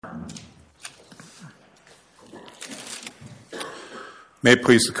May it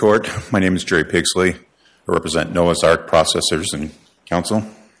please the Court, my name is Jerry Pigsley. I represent Noah's Ark Processors and Counsel.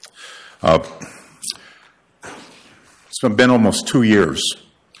 It's been almost 2 years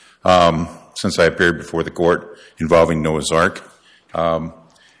since I appeared before the Court involving Noah's Ark. And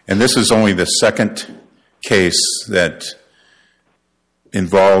this is only the second case that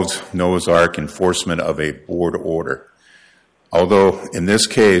involved Noah's Ark enforcement of a board order. Although in this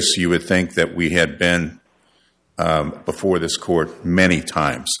case you would think that we had been before this Court many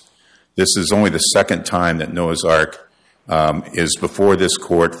times. This is only the second time that Noah's Ark is before this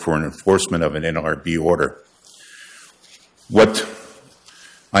Court for an enforcement of an NLRB order. What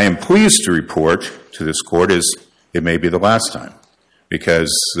I am pleased to report to this Court is it may be the last time,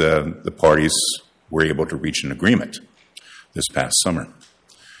 because the parties were able to reach an agreement this past summer.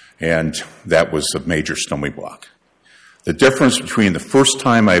 And that was a major stumbling block. The difference between the first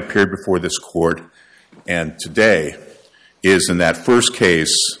time I appeared before this Court and today is in that first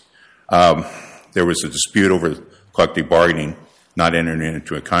case, there was a dispute over collective bargaining, not entering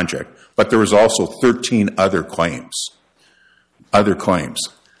into a contract, but there was also 13 other claims.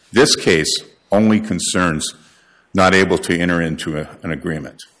 This case only concerns not able to enter into an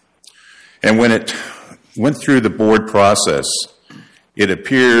agreement. And when it went through the board process, it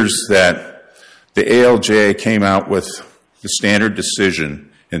appears that the ALJ came out with the standard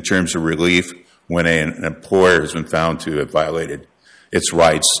decision in terms of relief when an employer has been found to have violated its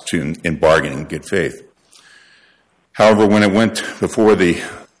rights in bargaining in good faith. However, when it went before the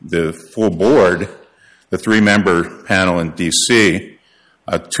full board, the three-member panel in D.C.,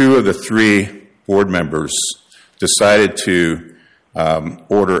 two of the three board members decided to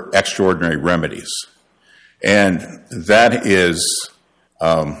order extraordinary remedies. And that is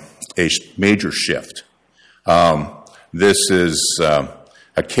a major shift. This is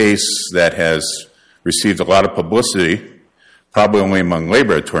a case that has received a lot of publicity, probably only among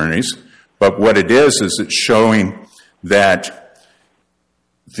labor attorneys, but what it is it's showing that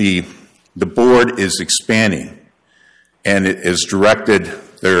the board is expanding, and it has directed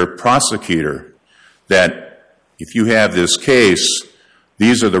their prosecutor that if you have this case,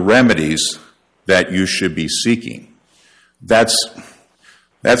 these are the remedies that you should be seeking. That's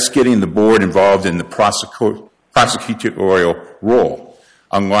getting the board involved in the prosecutorial role,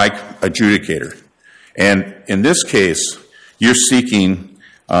 unlike adjudicator. And in this case, you're seeking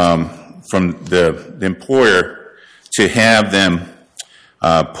from the employer to have them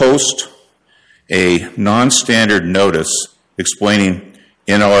post a non-standard notice explaining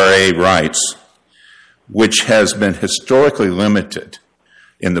NLRA rights, which has been historically limited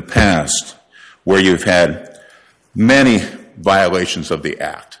in the past, where you've had many violations of the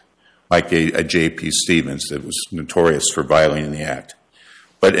Act, like a J.P. Stevens that was notorious for violating the Act.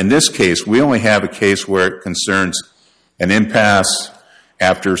 But in this case, we only have a case where it concerns an impasse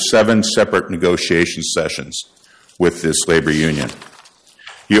after 7 separate negotiation sessions with this labor union.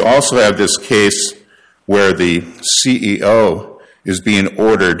 You also have this case where the CEO is being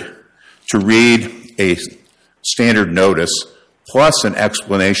ordered to read a standard notice plus an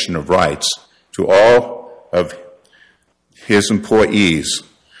explanation of rights to all of his employees,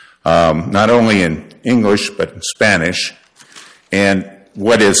 not only in English but in Spanish. And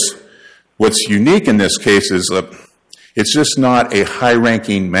what's unique in this case is it's just not a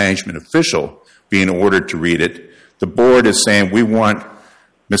high-ranking management official being ordered to read it. The board is saying, we want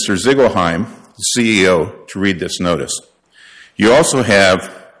Mr. Ziegelheim, the CEO, to read this notice. You also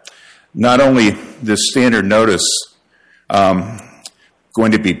have not only this standard notice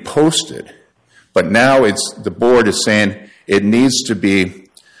going to be posted, but now the board is saying it needs to be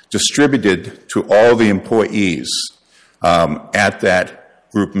distributed to all the employees at that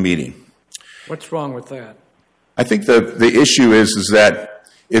group meeting. What's wrong with that? I think the issue is that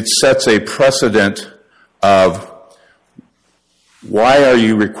it sets a precedent of why are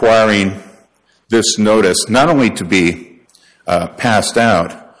you requiring this notice not only to be passed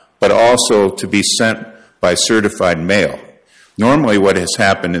out, but also to be sent by certified mail. Normally what has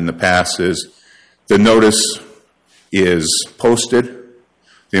happened in the past is the notice is posted,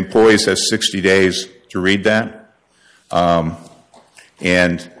 the employees have 60 days to read that,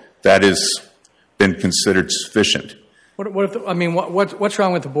 and that has been considered sufficient. What's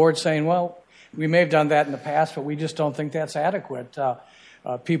wrong with the board saying, well, we may have done that in the past, but we just don't think that's adequate.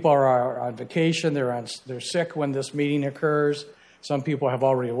 People are on vacation, they're sick when this meeting occurs. Some people have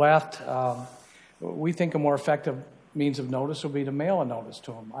already left. We think a more effective means of notice would be to mail a notice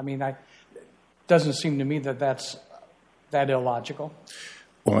to them. It doesn't seem to me that that's that illogical.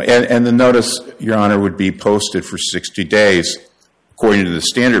 Well, and the notice, Your Honor, would be posted for 60 days according to the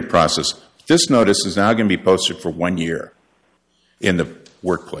standard process. This notice is now going to be posted for 1 year. in the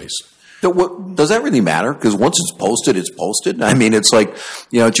workplace. Does that really matter? Because once it's posted, it's posted. I mean, it's like,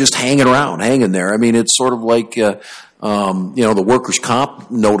 just hanging there. I mean, it's sort of like, the workers'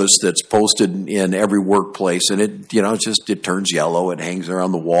 comp notice that's posted in every workplace, and it turns yellow. It hangs there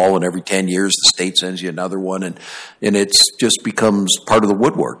on the wall, and every 10 years the state sends you another one, and it's just becomes part of the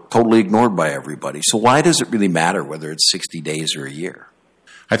woodwork, totally ignored by everybody. So why does it really matter whether it's 60 days or a year?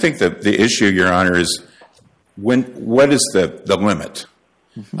 I think the issue, Your Honor, is what is the limit?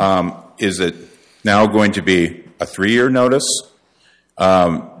 Is it now going to be a 3-year notice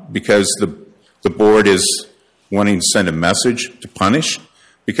because the board is wanting to send a message to punish?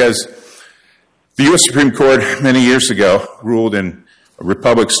 Because the U.S. Supreme Court many years ago ruled in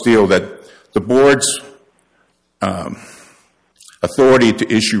Republic Steel that the board's authority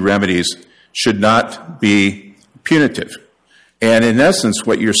to issue remedies should not be punitive. And in essence,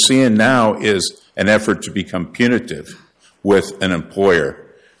 what you're seeing now is an effort to become punitive with an employer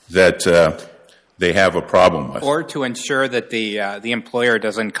that they have a problem with. Or to ensure that the employer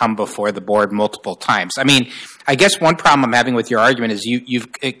doesn't come before the board multiple times. I mean, I guess one problem I'm having with your argument is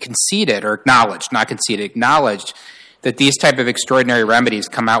you've conceded or acknowledged, not conceded, acknowledged that these type of extraordinary remedies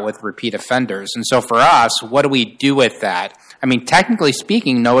come out with repeat offenders. And so for us, what do we do with that? I mean, technically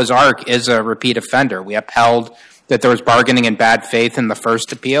speaking, Noah's Ark is a repeat offender. We upheld that there was bargaining in bad faith in the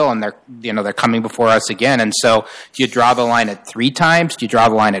first appeal, and they're coming before us again. And so, do you draw the line at 3 times? Do you draw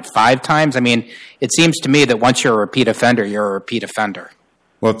the line at 5 times? I mean, it seems to me that once you're a repeat offender, you're a repeat offender.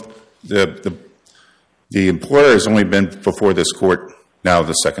 Well, the employer has only been before this court now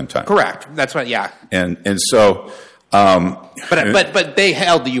the second time. Correct. That's what. Yeah. And so. But they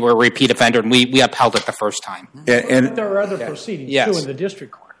held that you were a repeat offender, and we upheld it the first time. And there are other proceedings too in the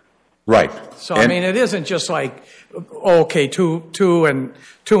district court. Right. So I mean, it isn't just like, okay, two and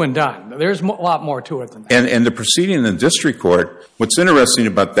done. There's a lot more to it than that. And the proceeding in the district court, what's interesting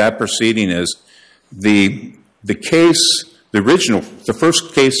about that proceeding is the case, the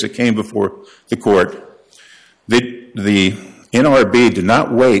first case that came before the court, the NLRB did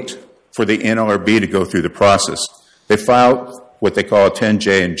not wait for the NLRB to go through the process. They filed what they call a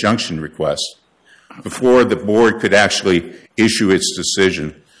 10J injunction request before the board could actually issue its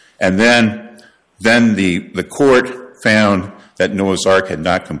decision. And then the court found that Noah's Ark had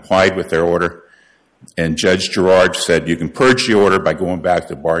not complied with their order, and Judge Gerard said you can purge the order by going back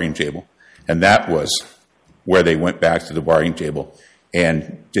to the bargaining table. And that was where they went back to the bargaining table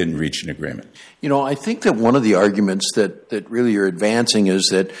and didn't reach an agreement. I think that one of the arguments that really you're advancing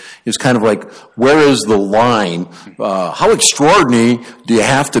is kind of like, where is the line? How extraordinary do you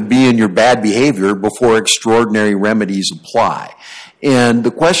have to be in your bad behavior before extraordinary remedies apply? And the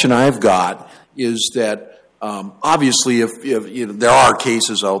question I've got is that obviously, if there are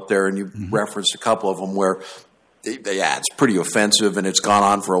cases out there, and you've referenced a couple of them where, it's pretty offensive and it's gone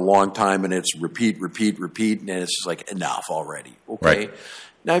on for a long time and it's repeat, and it's just like, enough already. Okay. Right.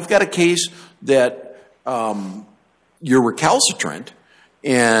 Now I've got a case that you're recalcitrant,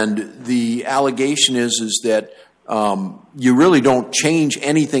 and the allegation is that you really don't change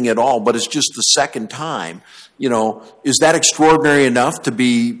anything at all, but it's just the second time. Is that extraordinary enough to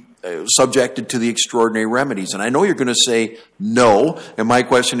be subjected to the extraordinary remedies? And I know you're going to say no, and my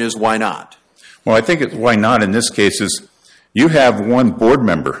question is, why not? Well, I think why not in this case is you have one board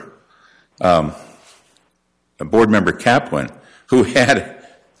member, a board member Kaplan, who had,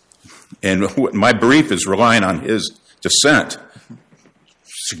 and my brief is relying on his dissent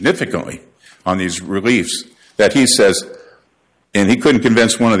significantly on these reliefs, that he says, and he couldn't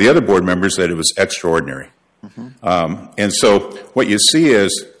convince one of the other board members that it was extraordinary. And so what you see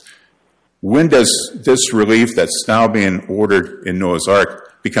is, when does this relief that's now being ordered in Noah's Ark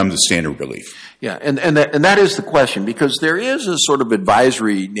become the standard relief? Yeah, and that is the question, because there is a sort of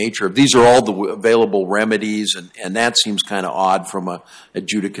advisory nature of these are all the available remedies, and that seems kind of odd from a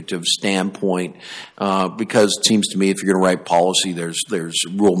adjudicative standpoint, because it seems to me if you're going to write policy, there's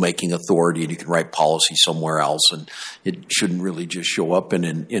rulemaking authority, and you can write policy somewhere else, and it shouldn't really just show up in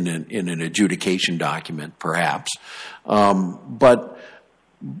an adjudication document, perhaps.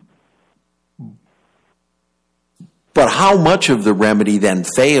 But how much of the remedy then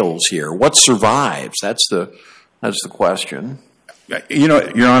fails here? What survives? That's the question. Your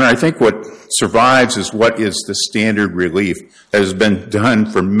Honor, I think what survives is what is the standard relief that has been done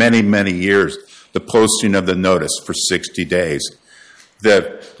for many, many years. The posting of the notice for 60 days.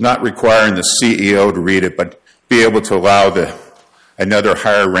 Not requiring the CEO to read it, but be able to allow another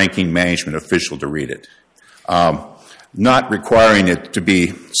higher-ranking management official to read it. Not requiring it to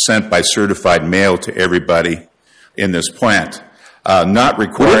be sent by certified mail to everybody in this plant. not Would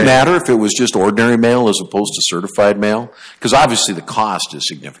requiring... it matter if it was just ordinary mail as opposed to certified mail? Because obviously the cost is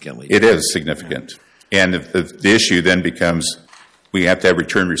significantly It is significant. And if the issue then becomes we have to have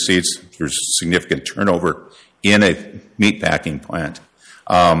return receipts. There's significant turnover in a meatpacking plant.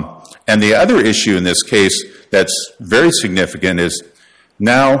 And the other issue in this case that's very significant is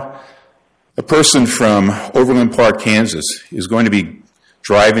now a person from Overland Park, Kansas is going to be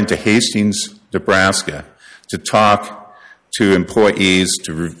driving to Hastings, Nebraska to talk to employees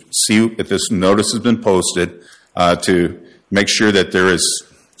to see if this notice has been posted, to make sure that there is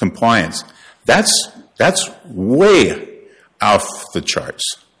compliance. That's way off the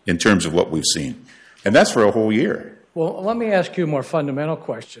charts in terms of what we've seen. And that's for a whole year. Well, let me ask you a more fundamental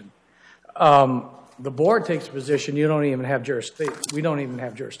question. The board takes a position we don't even have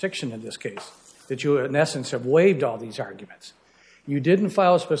jurisdiction in this case, that you, in essence, have waived all these arguments. You didn't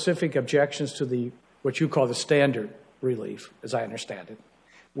file specific objections to what you call the standard relief, as I understand it,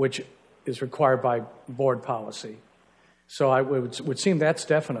 which is required by board policy. So it would seem that's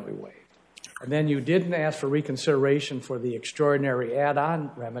definitely waived. And then you didn't ask for reconsideration for the extraordinary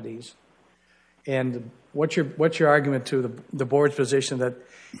add-on remedies. And what's your argument to the board's position that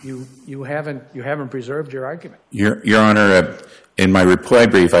you haven't preserved your argument? Your Honor, in my reply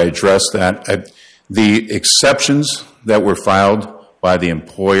brief, I addressed that. The exceptions that were filed by the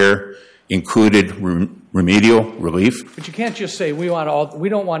employer included remedial relief. But you can't just say we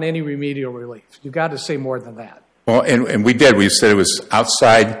don't want any remedial relief. You've got to say more than that. Well, and we did. We said it was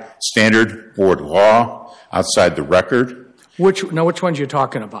outside standard board law, outside the record. Which ones are you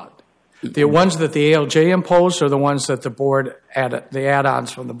talking about? The ones that the ALJ imposed or the ones that the board added, the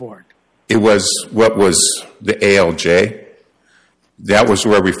add-ons from the board? It was what was the ALJ. That was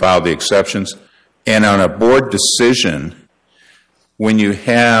where we filed the exceptions. And on a board decision, when you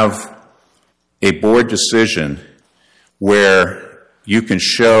have a board decision where you can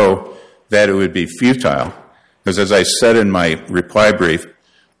show that it would be futile, because as I said in my reply brief,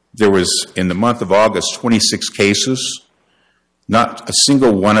 there was, in the month of August, 26 cases. Not a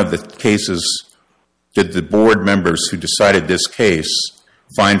single one of the cases did the board members who decided this case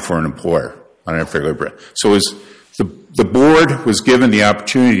find for an employer on a regular basis. So the board was given the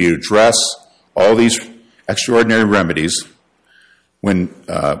opportunity to address all these extraordinary remedies when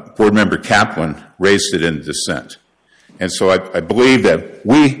board member Kaplan raised it in dissent. And so I believe that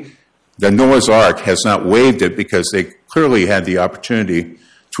the Noah's Ark has not waived it because they clearly had the opportunity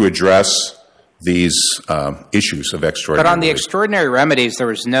to address these issues of extraordinary But on the relief. extraordinary remedies, there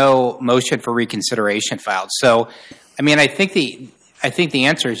was no motion for reconsideration filed. So, I mean, I think the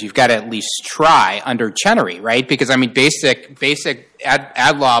answer is you've got to at least try under Chenery, right? Because, I mean, basic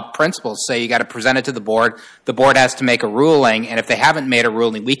ad law principles say you got to present it to the board has to make a ruling, and if they haven't made a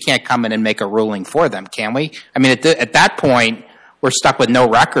ruling, we can't come in and make a ruling for them, can we? I mean, at that point, we're stuck with no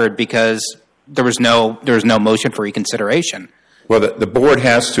record because there was no motion for reconsideration. Well, the board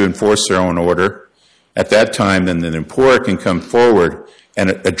has to enforce their own order. At that time, then the employer can come forward and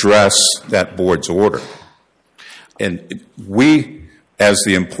address that board's order. And we, as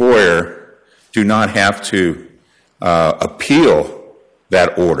the employer, do not have to appeal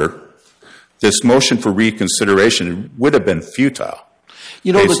that order. This motion for reconsideration would have been futile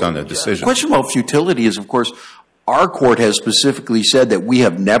based on the decision. The question about futility is, of course, our court has specifically said that we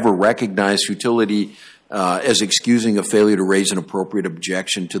have never recognized futility as excusing a failure to raise an appropriate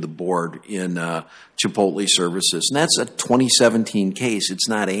objection to the board in Chipotle services. And that's a 2017 case. It's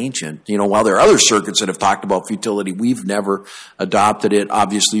not ancient. You know, while there are other circuits that have talked about futility, we've never adopted it.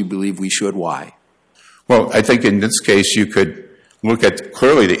 Obviously, we believe we should. Why? Well, I think in this case, you could look at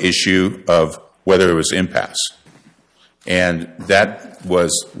clearly the issue of whether it was impasse. And that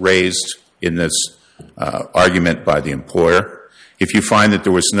was raised in this argument by the employer. If you find that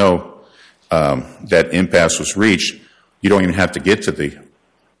there was that impasse was reached, you don't even have to get to the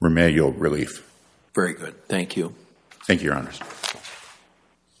remedial relief. Very good. Thank you. Thank you, Your Honors.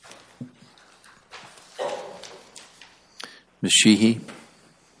 Ms. Sheehy?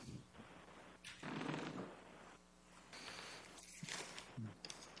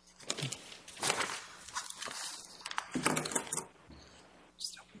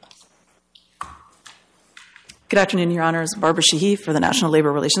 Good afternoon, Your Honors. Barbara Sheehy for the National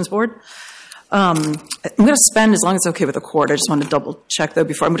Labor Relations Board. I'm going to spend, as long as it's okay with the court, I just want to double check though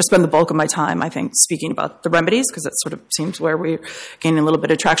before. I'm going to spend the bulk of my time, I think, speaking about the remedies because that sort of seems where we're gaining a little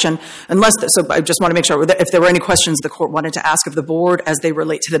bit of traction. So I just want to make sure if there were any questions the court wanted to ask of the board as they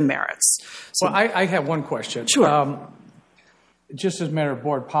relate to the merits. So, Well, I have one question. Sure. Just as a matter of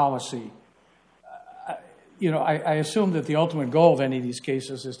board policy, I assume that the ultimate goal of any of these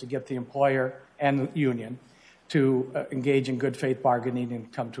cases is to get the employer and the union to engage in good faith bargaining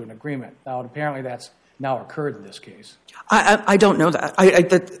and come to an agreement. Now, apparently that's now occurred in this case. I don't know that.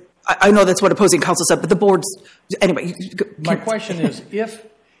 I know that's what opposing counsel said, but the board's anyway. My question is,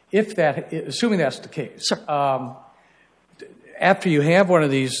 if that, assuming that's the case, Sure. After you have one of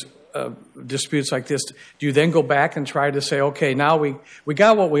these disputes like this, do you then go back and try to say, okay, now we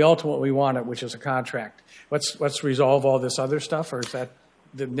got what we ultimately wanted, which is a contract. Let's resolve all this other stuff, or is that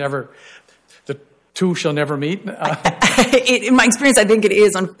the two shall never meet? In my experience, I think it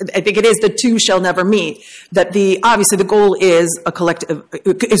is. I think it is the two shall never meet. That obviously the goal is a collective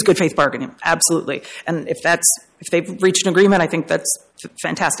is good faith bargaining, absolutely. And if they've reached an agreement, I think that's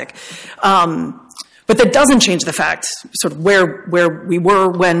fantastic. But that doesn't change the fact, sort of where we were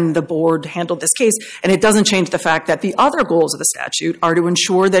when the board handled this case, and it doesn't change the fact that the other goals of the statute are to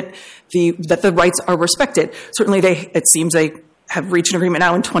ensure that the rights are respected. Certainly, it seems they have reached an agreement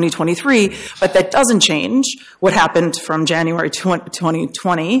now in 2023, but that doesn't change what happened from January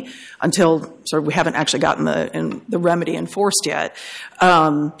 2020 until sort of we haven't actually gotten the remedy enforced yet.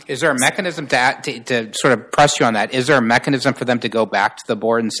 Is there a mechanism to sort of press you on that? Is there a mechanism for them to go back to the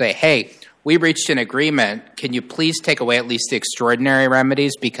board and say, hey, we reached an agreement. Can you please take away at least the extraordinary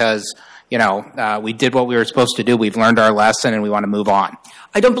remedies because, we did what we were supposed to do. We've learned our lesson and we want to move on.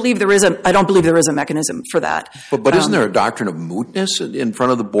 I don't believe there is a mechanism for that. But isn't there a doctrine of mootness in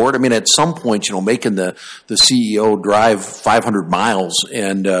front of the board? I mean, at some point, making the CEO drive 500 miles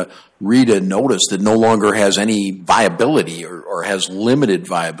and read a notice that no longer has any viability or has limited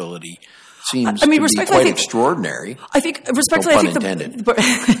viability seems to be quite extraordinary. I think, respectfully, no pun intended.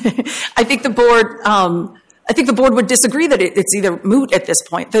 I think the board. I think the board would disagree that it's either moot at this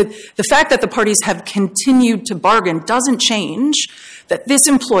point. The fact that the parties have continued to bargain doesn't change that this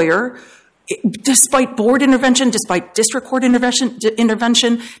employer, despite board intervention, despite district court intervention,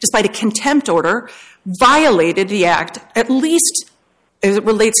 despite a contempt order, violated the act, at least as it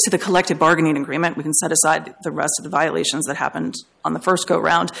relates to the collective bargaining agreement. We can set aside the rest of the violations that happened on the first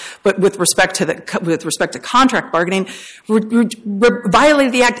go-round. But with respect to contract bargaining,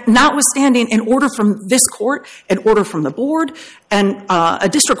 violated the act, notwithstanding an order from this court, an order from the board, and a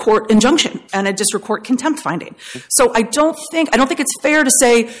district court injunction and a district court contempt finding. So I don't think it's fair to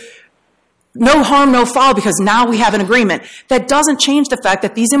say no harm, no foul, because now we have an agreement. That doesn't change the fact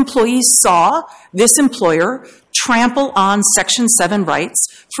that these employees saw this employer trample on Section 7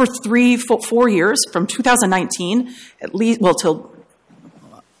 rights for 4 years, from 2019 at least, till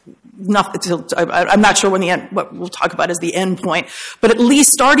I'm not sure when what we'll talk about as the end point, but at least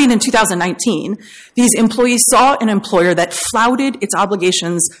starting in 2019, these employees saw an employer that flouted its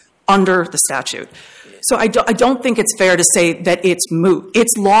obligations under the statute. So I don't think it's fair to say that it's moot.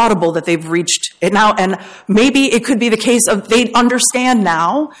 It's laudable that they've reached it now, and maybe it could be the case of they understand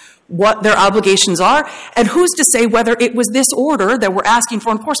now what their obligations are, and who's to say whether it was this order that we're asking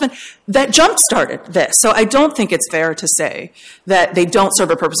for enforcement that jump-started this. So I don't think it's fair to say that they don't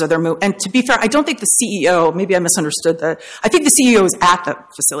serve a purpose of their moot. And to be fair, I don't think the CEO, maybe I misunderstood I think the CEO is at the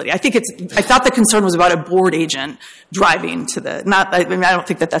facility. I thought the concern was about a board agent driving to I don't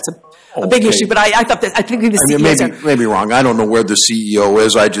think that's a big issue, but I thought that, I think the CEO maybe wrong. I don't know where the CEO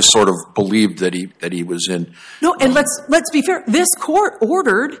is. I just sort of believed that he was in. No, and let's be fair. This court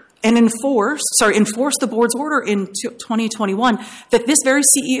ordered and enforced the board's order in 2021 that this very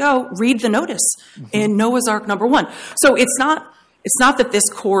CEO read the notice in Noah's Ark number 1. So it's not that this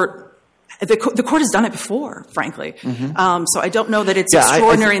court. The court has done it before, frankly. So I don't know that it's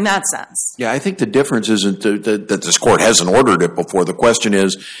extraordinary in that sense. Yeah, I think the difference isn't that this court hasn't ordered it before. The question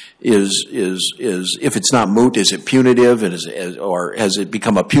is if it's not moot, is it punitive, or has it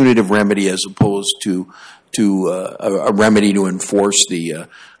become a punitive remedy as opposed to a remedy to enforce the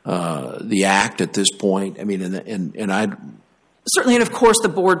act at this point? I mean, and I. Certainly, and of course, the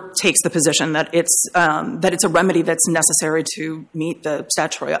board takes the position that it's a remedy that's necessary to meet the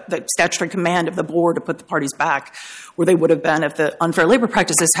statutory command of the board to put the parties back where they would have been if the unfair labor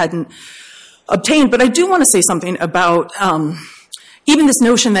practices hadn't obtained. But I do want to say something about even this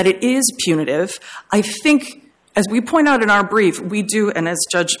notion that it is punitive. I think, as we point out in our brief, we do, and as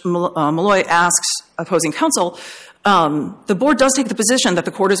Judge Malloy asks opposing counsel, the board does take the position that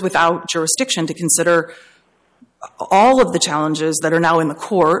the court is without jurisdiction to consider all of the challenges that are now in the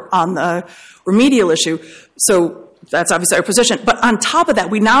court on the remedial issue. So that's obviously our position. But on top of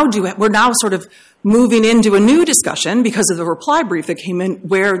that, we're now sort of moving into a new discussion because of the reply brief that came in,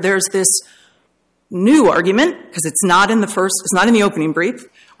 where there's this new argument, because it's not in the opening brief.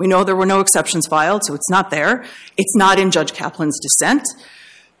 We know there were no exceptions filed, so it's not there. It's not in Judge Kaplan's dissent.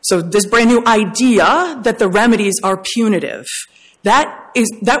 So this brand new idea that the remedies are punitive, that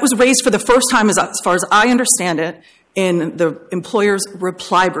that was raised for the first time, as far as I understand it, in the employer's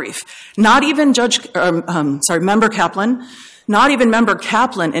reply brief. Not even Member Kaplan, not even Member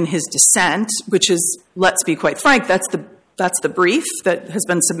Kaplan in his dissent, which is, let's be quite frank, that's the brief that has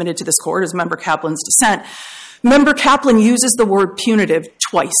been submitted to this court as Member Kaplan's dissent. Member Kaplan uses the word punitive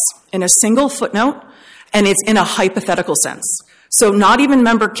twice in a single footnote, and it's in a hypothetical sense. So not even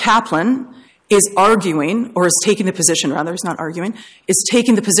Member Kaplan is arguing, or is taking the position, rather, he's not arguing, is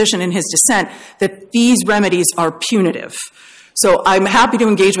taking the position in his dissent that these remedies are punitive. So I'm happy to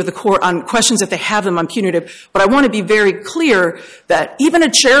engage with the court on questions if they have them on punitive, but I want to be very clear that even a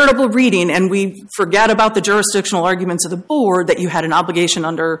charitable reading, and we forget about the jurisdictional arguments of the board, that you had an obligation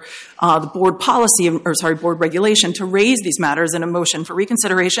under the board policy, board regulation, to raise these matters in a motion for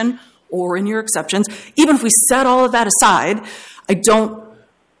reconsideration or in your exceptions. Even if we set all of that aside, I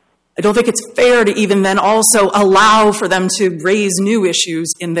don't think it's fair to even then also allow for them to raise new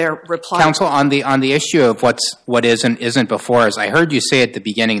issues in their reply. Counsel, on the issue of what is and isn't before us, I heard you say at the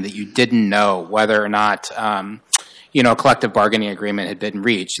beginning that you didn't know whether or not a collective bargaining agreement had been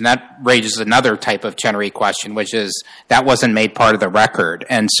reached, and that raises another type of Chenery question, which is that wasn't made part of the record.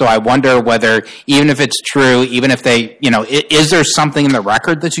 And so I wonder whether, even if it's true, even if they, is there something in the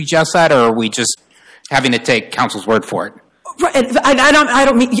record that suggests that, or are we just having to take counsel's word for it? Right, and I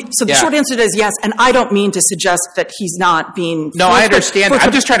don't mean, so the short answer is yes, and I don't mean to suggest that he's not being... No, I understand.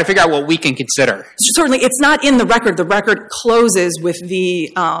 I'm just trying to figure out what we can consider. Certainly, it's not in the record. The record closes with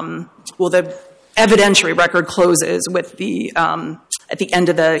the evidentiary record closes with the, at the end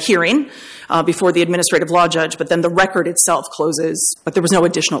of the hearing before the administrative law judge, but then the record itself closes, but there was no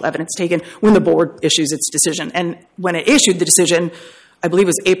additional evidence taken when the board issues its decision. And when it issued the decision, I believe it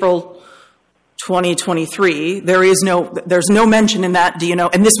was April 2023, there's no mention in that,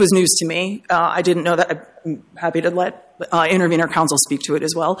 and this was news to me. I didn't know that. I'm happy to let intervener counsel speak to it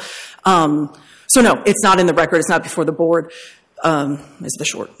as well. So no, it's not in the record. It's not before the board, is the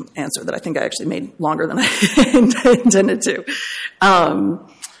short answer that I think I actually made longer than I intended to.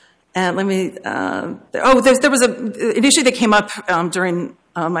 And let me, there was an issue that came up during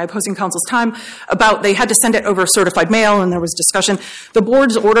my opposing counsel's time about they had to send it over certified mail, and there was discussion. The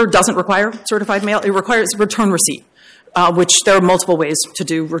board's order doesn't require certified mail. It requires return receipt, which there are multiple ways to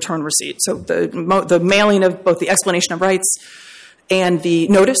do return receipt. So the mailing of both the explanation of rights and the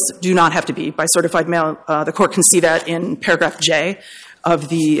notice do not have to be by certified mail. The court can see that in paragraph J of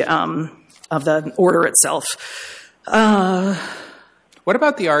the order itself. What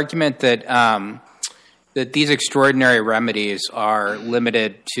about the argument that that these extraordinary remedies are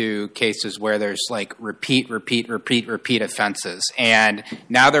limited to cases where there's like repeat offenses, and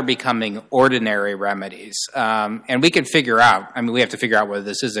now they're becoming ordinary remedies? And we can figure out, we have to figure out whether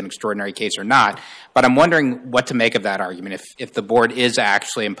this is an extraordinary case or not, but I'm wondering what to make of that argument if the board is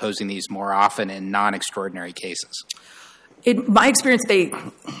actually imposing these more often in non-extraordinary cases. In my experience,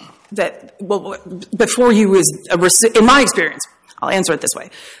 before you was, in my experience, I'll answer it this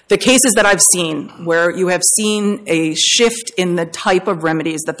way. The cases that I've seen where you have seen a shift in the type of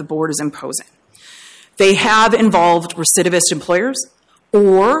remedies that the board is imposing, they have involved recidivist employers,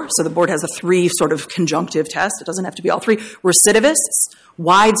 or, so the board has a 3 sort of conjunctive test, it doesn't have to be all 3, recidivists,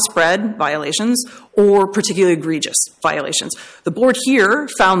 widespread violations, or particularly egregious violations. The board here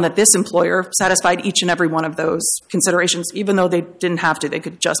found that this employer satisfied each and every one of those considerations, even though they didn't have to. They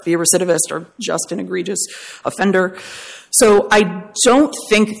could just be a recidivist or just an egregious offender. So I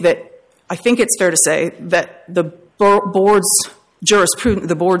think it's fair to say that the board's jurisprudence,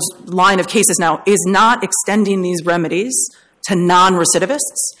 the board's line of cases now is not extending these remedies to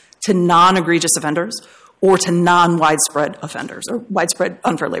non-recidivists, to non-egregious offenders, or to non-widespread offenders or widespread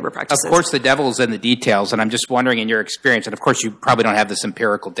unfair labor practices. Of course, the devil's in the details, and I'm just wondering, in your experience, and of course you probably don't have this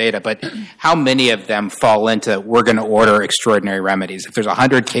empirical data, but how many of them fall into we're going to order extraordinary remedies? If there's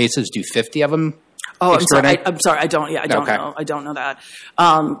 100 cases, do 50 of them? Oh, I'm sorry. I don't know. I don't know that.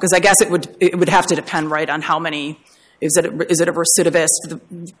 Because I guess it would have to depend, right, on how many. Is it a recidivist,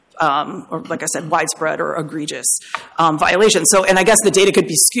 or like I said, widespread or egregious violation? So, and I guess the data could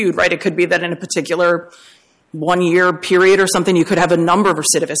be skewed, right? It could be that in a particular 1-year period or something, you could have a number of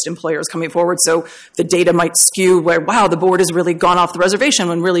recidivist employers coming forward. So the data might skew where, wow, the board has really gone off the reservation,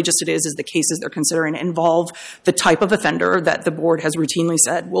 when really just it is the cases they're considering involve the type of offender that the board has routinely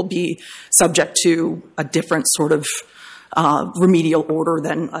said will be subject to a different sort of remedial order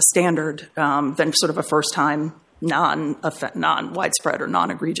than a standard, than sort of a first-time non-widespread or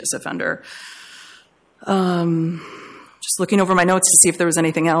non-egregious offender. Just looking over my notes to see if there was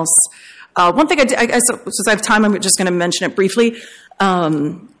anything else. One thing since I have time, I'm just going to mention it briefly. I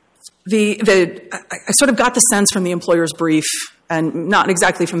sort of got the sense from the employer's brief and not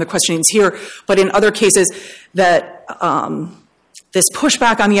exactly from the questionings here, but in other cases that this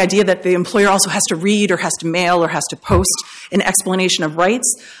pushback on the idea that the employer also has to read or has to mail or has to post an explanation of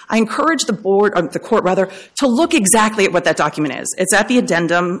rights, I encourage the court to look exactly at what that document is. It's at the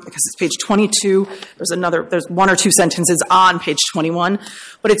addendum, because it's page 22. There's one or two sentences on page 21,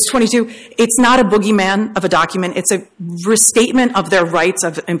 but it's 22. It's not a boogeyman of a document. It's a restatement of their rights,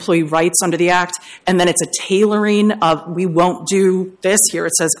 of employee rights under the Act, and then it's a tailoring of, we won't do this. Here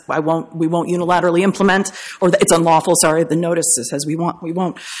it says, we won't unilaterally implement, or it's unlawful, the notice says we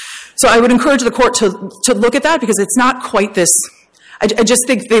won't. So I would encourage the court to look at that, because it's not quite this. I just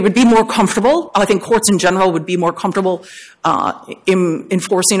think they would be more comfortable. I think courts in general would be more comfortable in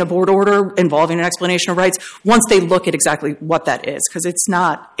enforcing a board order involving an explanation of rights once they look at exactly what that is, because it's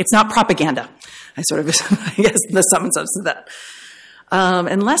not propaganda. I guess the sum and substance of that.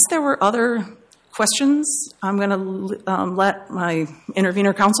 Unless there were other questions, I'm going to let my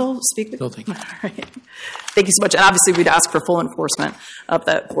intervener counsel speak. No, thank you. All right. Thank you so much. And obviously, we'd ask for full enforcement of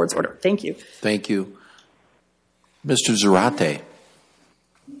that board's order. Thank you. Thank you. Mr. Zarate.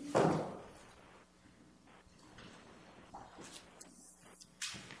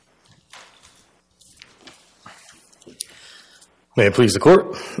 May it please the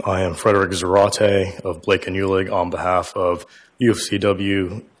court, I am Frederick Zarate of Blake & Ulig on behalf of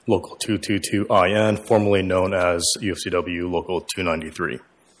UFCW Local 222IN, formerly known as UFCW Local 293.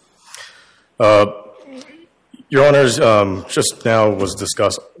 Your Honors, just now was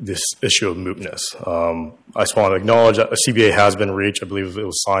discussed this issue of mootness. I just want to acknowledge that a CBA has been reached. I believe it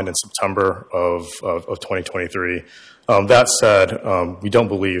was signed in September of 2023. That said, we don't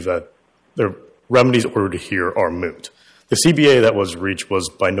believe that the remedies ordered here are moot. The CBA that was reached was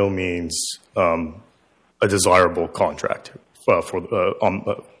by no means a desirable contract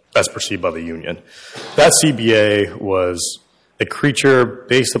as perceived by the union. That CBA was a creature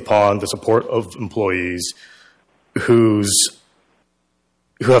based upon the support of employees who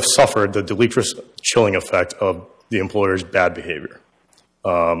have suffered the deleterious chilling effect of the employer's bad behavior.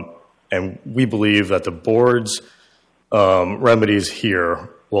 And we believe that the board's remedies here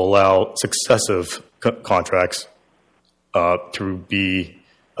will allow successive contracts to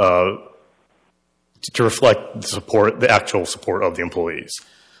reflect the actual support of the employees.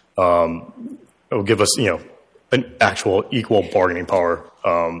 It will give us, an actual equal bargaining power,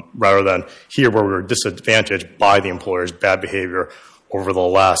 rather than here where we were disadvantaged by the employer's bad behavior over the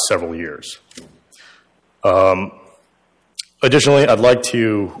last several years. Additionally, I'd like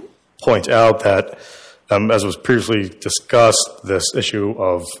to point out that, as was previously discussed, this issue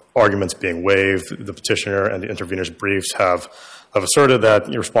of arguments being waived, the petitioner and the intervener's briefs have asserted that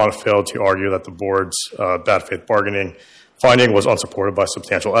the respondent failed to argue that the board's bad faith bargaining finding was unsupported by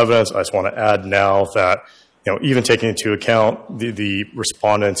substantial evidence. I just want to add now that, even taking into account the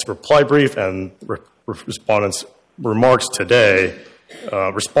respondent's reply brief and respondent's remarks today,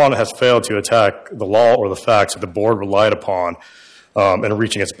 respondent has failed to attack the law or the facts that the board relied upon in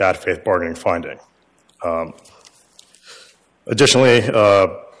reaching its bad faith bargaining finding. Additionally,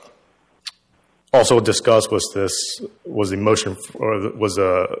 also discussed was the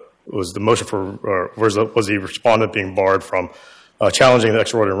respondent being barred from challenging the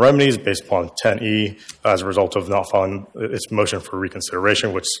extraordinary remedies based upon 10E as a result of not filing its motion for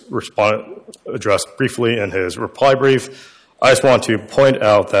reconsideration, which respondent addressed briefly in his reply brief. I just want to point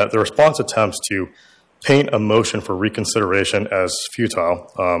out that the response attempts to paint a motion for reconsideration as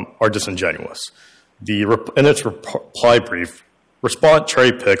futile are disingenuous. In its reply brief, respondent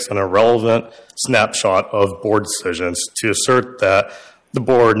cherry picks an irrelevant snapshot of board decisions to assert that the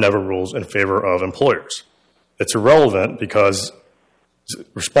board never rules in favor of employers. It's irrelevant because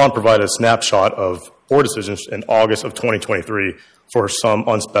respondent provided a snapshot of board decisions in August of 2023 for some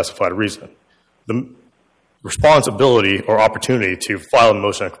unspecified reason. The respondent's ability or opportunity to file a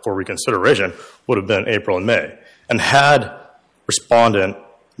motion for reconsideration would have been April and May. And had respondent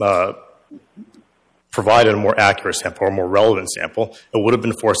provided a more accurate sample or a more relevant sample, it would have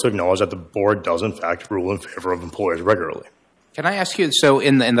been forced to acknowledge that the board does, in fact, rule in favor of employers regularly. Can I ask you, so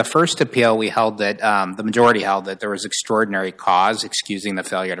in the first appeal, we held that, the majority held that there was extraordinary cause excusing the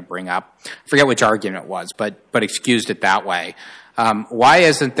failure to bring up, I forget which argument it was, but excused it that way. Why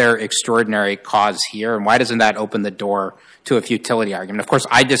isn't there extraordinary cause here, and why doesn't that open the door to a futility argument? Of course,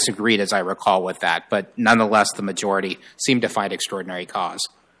 I disagreed, as I recall, with that, but nonetheless, the majority seemed to find extraordinary cause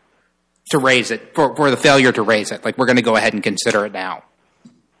to raise it, for the failure to raise it. Like, we're going to go ahead and consider it now.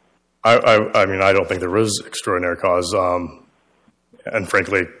 I mean, I don't think there is extraordinary cause. And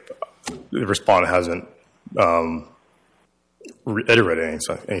frankly, the respondent hasn't reiterated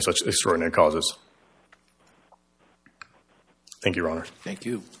any such extraordinary causes. Thank you, Your Honor. Thank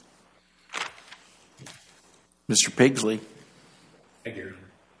you. Mr. Pigsley. Thank you.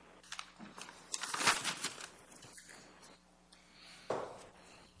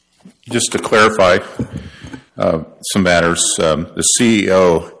 Just to clarify some matters, the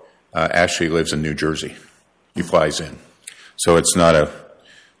CEO actually lives in New Jersey. He flies in. So it's not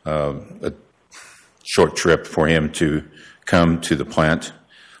a short trip for him to come to the plant.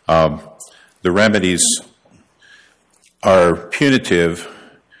 The remedies are punitive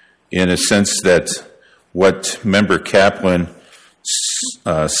in a sense that what Member Kaplan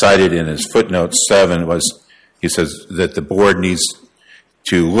cited in his footnote 7 was, he says that the board needs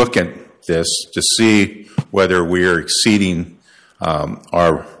to look at this to see whether we're exceeding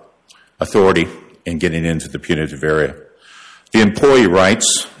our authority in getting into the punitive area. The employee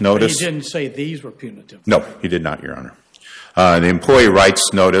rights notice... He didn't say these were punitive. No, he did not, Your Honor. The employee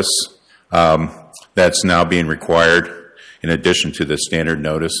rights notice that's now being required in addition to the standard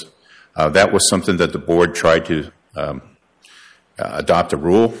notice, that was something that the board tried to adopt a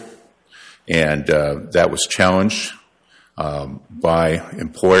rule, and that was challenged by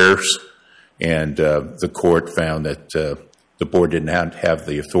employers, and the court found that the board did not have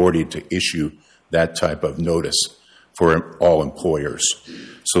the authority to issue that type of notice for all employers.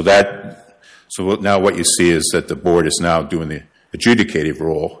 So now what you see is that the board is now doing the adjudicative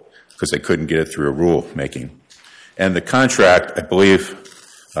rule because they couldn't get it through a rule making. And the contract, I believe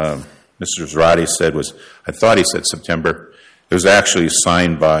Mr. Zerati said was, I thought he said September. It was actually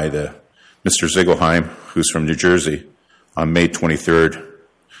signed by Mr. Ziegelheim, who's from New Jersey, on May 23rd,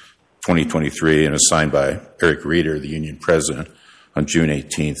 2023, and was signed by Eric Reeder, the union president, on June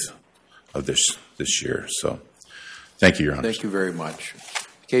 18th of this year. So thank you, Your Honor. Thank you very much.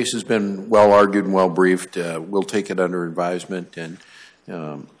 The case has been well argued and well briefed. We'll take it under advisement and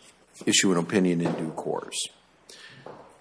issue an opinion in due course.